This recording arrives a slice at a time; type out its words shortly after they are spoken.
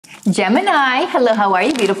Gemini, hello, how are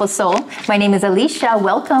you, beautiful soul? My name is Alicia,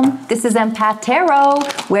 welcome. This is Empath Tarot,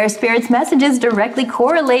 where Spirit's messages directly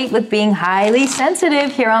correlate with being highly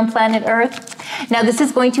sensitive here on planet Earth. Now, this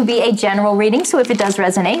is going to be a general reading, so if it does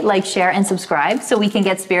resonate, like, share, and subscribe so we can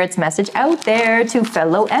get Spirit's message out there to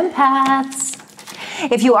fellow empaths.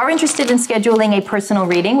 If you are interested in scheduling a personal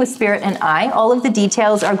reading with Spirit and I, all of the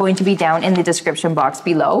details are going to be down in the description box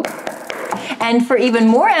below. And for even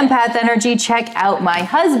more empath energy, check out my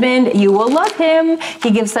husband. You will love him.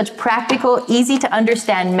 He gives such practical, easy to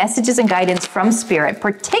understand messages and guidance from Spirit,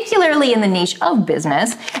 particularly in the niche of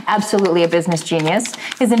business. Absolutely a business genius.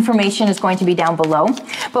 His information is going to be down below.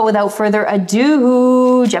 But without further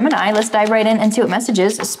ado, Gemini, let's dive right in and see what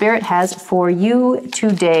messages Spirit has for you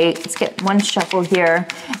today. Let's get one shuffle here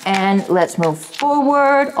and let's move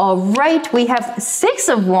forward. All right, we have 6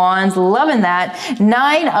 of Wands, loving that.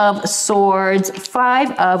 9 of Swords,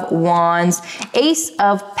 5 of Wands, Ace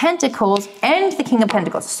of Pentacles, and the King of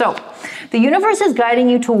Pentacles. So the universe is guiding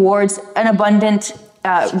you towards an abundant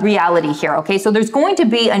reality here, okay? So there's going to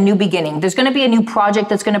be a new beginning. There's going to be a new project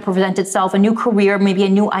that's going to present itself, a new career, maybe a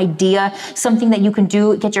new idea, something that you can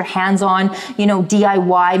do, get your hands on, you know,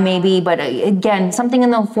 DIY maybe, but again, something in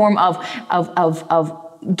the form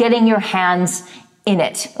of getting your hands in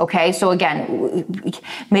it, okay? So again,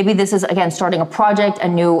 maybe this is, again, starting a project, a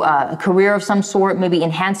new career of some sort, maybe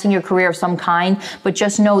enhancing your career of some kind, but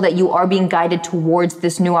just know that you are being guided towards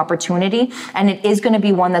this new opportunity, and it is going to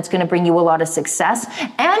be one that's going to bring you a lot of success,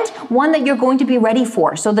 and one that you're going to be ready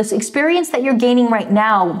for. So this experience that you're gaining right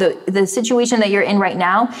now, the situation that you're in right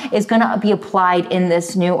now, is going to be applied in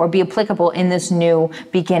this new, or be applicable in this new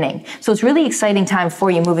beginning. So it's really exciting time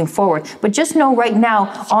for you moving forward. But just know right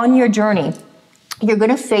now on your journey, you're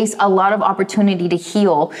going to face a lot of opportunity to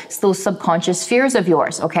heal those subconscious fears of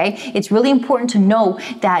yours, okay? It's really important to know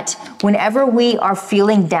that whenever we are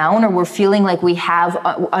feeling down, or we're feeling like we have,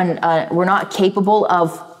 we're not capable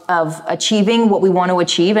of achieving what we want to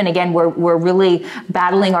achieve. And again, we're really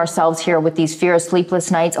battling ourselves here with these fears,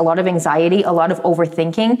 sleepless nights, a lot of anxiety, a lot of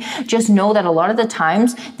overthinking. Just know that a lot of the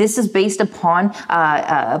times this is based upon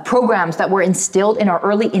programs that were instilled in our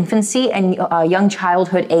early infancy and young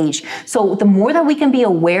childhood age. So the more that we can be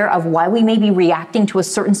aware of why we may be reacting to a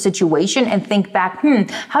certain situation and think back,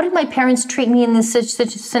 how did my parents treat me in these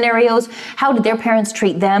scenarios? How did their parents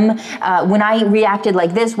treat them? When I reacted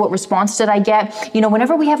like this, what response did I get? You know,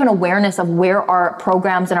 whenever we have an awareness of where our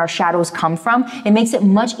programs and our shadows come from, it makes it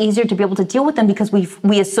much easier to be able to deal with them, because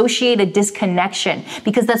we associate a disconnection,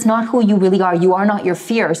 because that's not who you really are. You are not your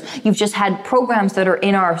fears. You've just had programs that are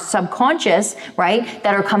in our subconscious, right,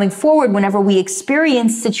 that are coming forward whenever we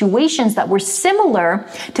experience situations that were similar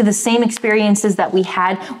to the same experiences that we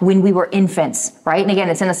had when we were infants, right? And again,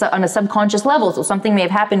 it's on a subconscious level. So something may have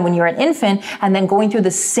happened when you're an infant, and then going through the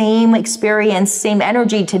same experience, same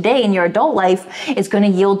energy today in your adult life is going to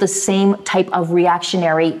yield the same type of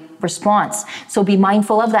reactionary response. So be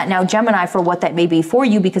mindful of that now, Gemini, for what that may be for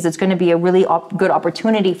you, because it's going to be a really good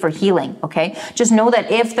opportunity for healing, okay? Just know that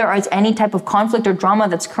if there is any type of conflict or drama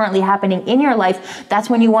that's currently happening in your life, that's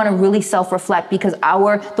when you want to really self-reflect, because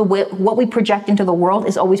what we project into the world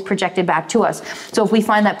is always projected back to us. So if we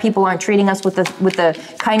find that people aren't treating us with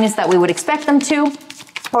the kindness that we would expect them to,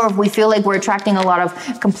 or if we feel like we're attracting a lot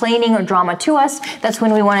of complaining or drama to us, that's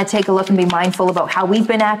when we want to take a look and be mindful about how we've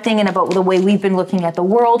been acting and about the way we've been looking at the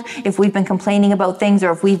world. If we've been complaining about things,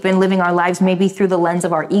 or if we've been living our lives maybe through the lens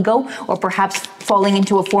of our ego, or perhaps falling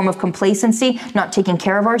into a form of complacency, not taking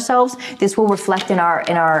care of ourselves, this will reflect in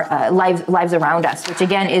our lives around us, which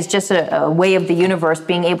again is just a way of the universe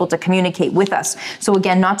being able to communicate with us. So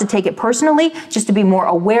again, not to take it personally, just to be more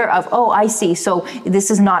aware of, oh, I see. So this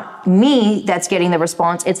is not me that's getting the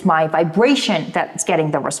response. It's my vibration that's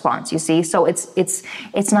getting the response, you see? So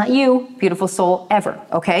it's not you, beautiful soul, ever,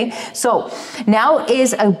 okay? So now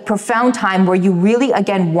is a profound time where you really,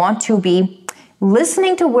 again, want to be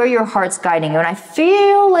listening to where your heart's guiding you. And I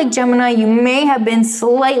feel like, Gemini, you may have been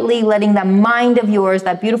slightly letting that mind of yours,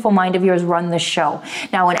 that beautiful mind of yours, run the show.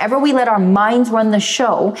 Now, whenever we let our minds run the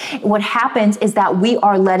show, what happens is that we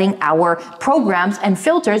are letting our programs and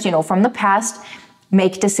filters, you know, from the past,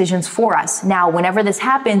 make decisions for us. Now, whenever this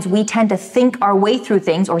happens, we tend to think our way through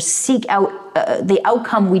things, or seek out the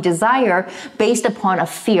outcome we desire based upon a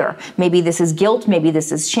fear. Maybe this is guilt, maybe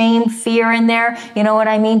this is shame, fear in there, you know what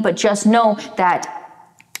I mean? But just know that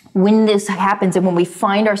when this happens and when we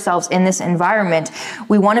find ourselves in this environment,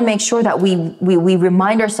 we want to make sure that we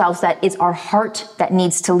remind ourselves that it's our heart that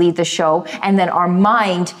needs to lead the show, and then our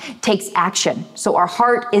mind takes action. So our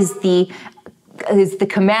heart is the is the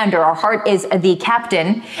commander, our heart is the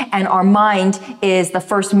captain, and our mind is the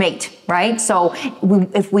first mate, right? So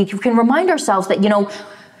if we can remind ourselves that,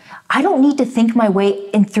 I don't need to think my way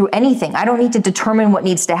in through anything. I don't need to determine what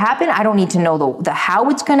needs to happen. I don't need to know the how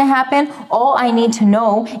it's going to happen. All I need to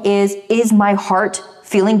know is my heart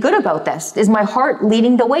feeling good about this? Is my heart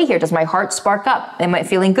leading the way here? Does my heart spark up? Am I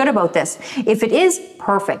feeling good about this? If it is,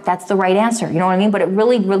 perfect. That's the right answer. You know what I mean? But it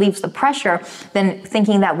really relieves the pressure than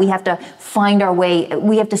thinking that we have to find our way.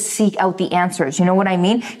 We have to seek out the answers. You know what I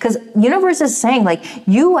mean? Because universe is saying, like,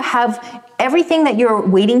 you have everything that you're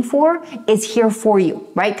waiting for is here for you,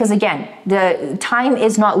 right? Because again, the time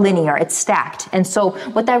is not linear, it's stacked. And so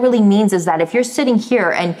what that really means is that if you're sitting here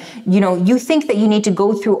and you think that you need to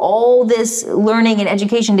go through all this learning and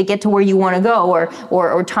education to get to where you want to go,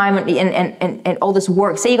 or time and all this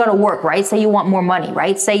work. Say you got to work, right? Say you want more money,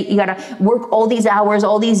 right? Say you got to work all these hours,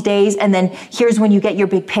 all these days, and then here's when you get your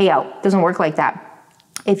big payout. It doesn't work like that.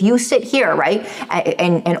 If you sit here, right,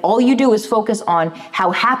 and all you do is focus on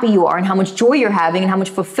how happy you are and how much joy you're having and how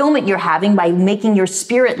much fulfillment you're having by making your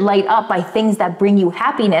spirit light up by things that bring you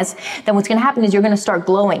happiness, then what's going to happen is you're going to start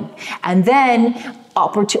glowing. And then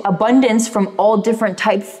abundance from all different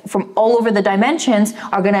types, from all over the dimensions,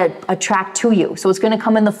 are going to attract to you. So it's going to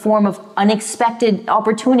come in the form of unexpected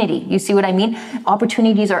opportunity. You see what I mean?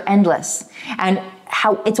 Opportunities are endless. And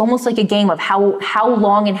it's almost like a game of how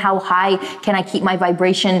long and how high can I keep my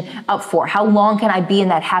vibration up for? How long can I be in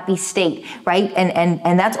that happy state, right?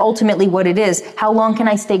 And that's ultimately what it is. How long can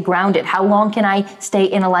I stay grounded? How long can I stay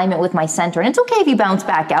in alignment with my center? And it's okay if you bounce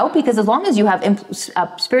back out, because as long as you have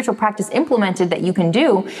spiritual practice implemented that you can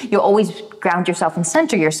do, you'll always ground yourself and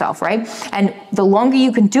center yourself, right? And the longer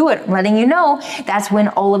you can do it, letting you know, that's when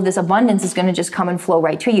all of this abundance is going to just come and flow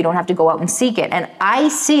right to you. You don't have to go out and seek it. And I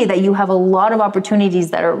see that you have a lot of opportunities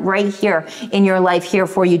that are right here in your life here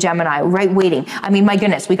for you, Gemini, right waiting. I mean, my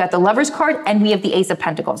goodness, we got the Lover's card and we have the Ace of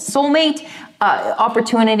Pentacles. Soulmate,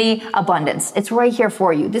 opportunity, abundance. It's right here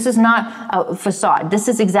for you. This is not a facade. This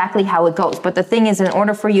is exactly how it goes. But the thing is, in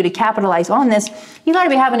order for you to capitalize on this, you got to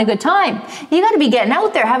be having a good time. You got to be getting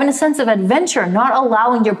out there, having a sense of adventure, not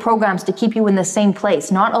allowing your programs to keep you in the same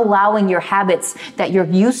place, not allowing your habits that you're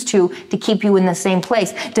used to keep you in the same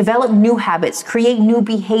place. Develop new habits, create new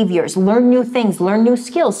behaviors, learn new things, learn new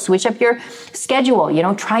skills, switch up your schedule,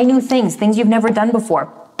 try new things you've never done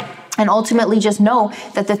before. And ultimately just know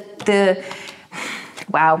that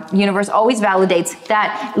wow, universe always validates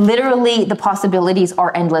that literally the possibilities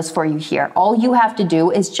are endless for you here. All you have to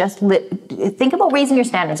do is just think about raising your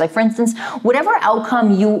standards. Like, for instance, whatever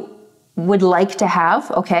outcome you would like to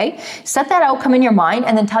have, okay, set that outcome in your mind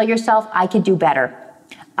and then tell yourself, I could do better.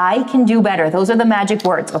 I can do better. Those are the magic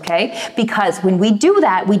words, okay? Because when we do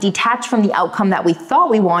that, we detach from the outcome that we thought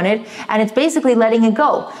we wanted, and it's basically letting it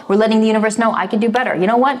go. We're letting the universe know, I can do better. You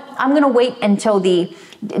know what? I'm going to wait until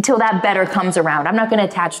that better comes around. I'm not going to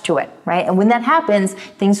attach to it, right? And when that happens,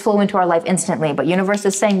 things flow into our life instantly. But universe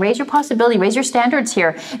is saying, raise your possibility, raise your standards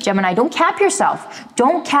here, Gemini. Don't cap yourself.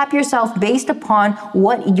 Don't cap yourself based upon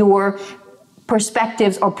what your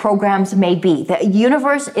perspectives or programs may be. The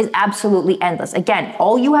universe is absolutely endless. Again,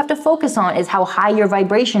 all you have to focus on is how high your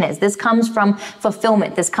vibration is. This comes from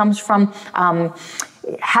fulfillment. This comes from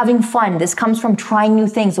having fun. This comes from trying new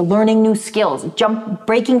things, learning new skills,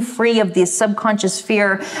 breaking free of the subconscious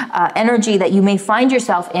fear energy that you may find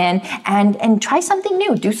yourself in, and try something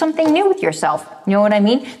new. Do something new with yourself. You know what I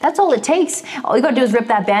mean? That's all it takes. All you gotta do is rip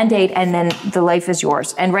that Band-Aid and then the life is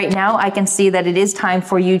yours. And right now I can see that it is time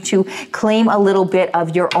for you to claim a little bit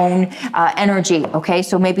of your own energy, okay?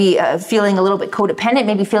 So maybe feeling a little bit codependent,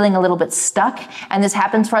 maybe feeling a little bit stuck. And this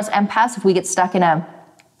happens for us empaths if we get stuck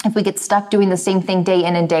doing the same thing day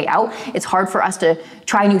in and day out. It's hard for us to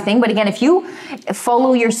try a new thing. But again, if you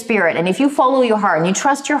follow your spirit and if you follow your heart and you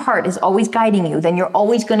trust your heart is always guiding you, then you're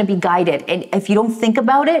always going to be guided. And if you don't think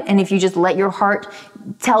about it, and if you just let your heart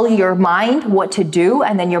tell your mind what to do,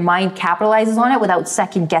 and then your mind capitalizes on it without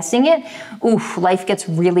second guessing it, oof, life gets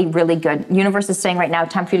really, really good. Universe is saying right now,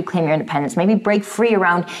 time for you to claim your independence. Maybe break free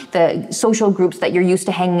around the social groups that you're used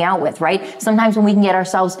to hanging out with, right? Sometimes when we can get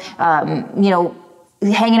ourselves,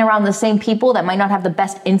 hanging around the same people that might not have the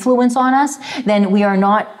best influence on us, then we are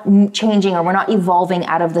not changing, or we're not evolving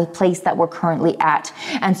out of the place that we're currently at.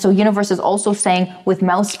 And so universe is also saying with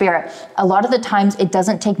mouse spirit, a lot of the times it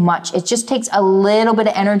doesn't take much. It just takes a little bit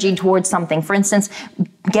of energy towards something. For instance,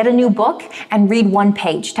 get a new book and read one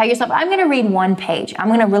page. Tell yourself, I'm going to read one page. I'm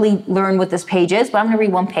going to really learn what this page is, but I'm going to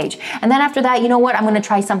read one page. And then after that, you know what? I'm going to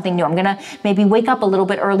try something new. I'm going to maybe wake up a little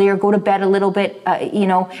bit earlier, go to bed a little bit,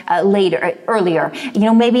 earlier.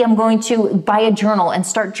 Maybe I'm going to buy a journal and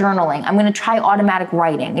start journaling. I'm going to try automatic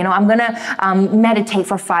writing. I'm going to meditate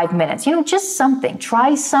for 5 minutes. Just something.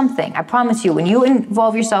 Try something. I promise you, when you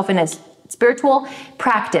involve yourself in a spiritual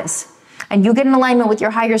practice and you get in alignment with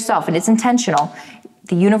your higher self and it's intentional,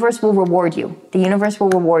 the universe will reward you. The universe will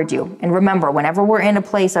reward you. And remember, whenever we're in a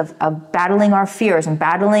place of battling our fears and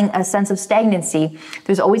battling a sense of stagnancy,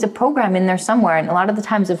 there's always a program in there somewhere. And a lot of the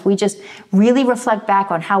times, if we just really reflect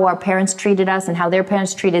back on how our parents treated us and how their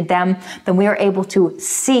parents treated them, then we are able to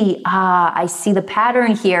see, I see the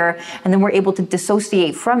pattern here. And then we're able to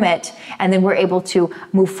dissociate from it. And then we're able to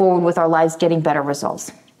move forward with our lives, getting better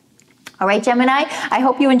results. All right, Gemini, I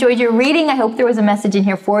hope you enjoyed your reading. I hope there was a message in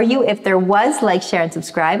here for you. If there was, like, share, and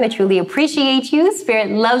subscribe. I truly appreciate you.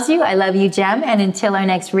 Spirit loves you. I love you, Gem. And until our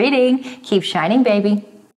next reading, keep shining, baby.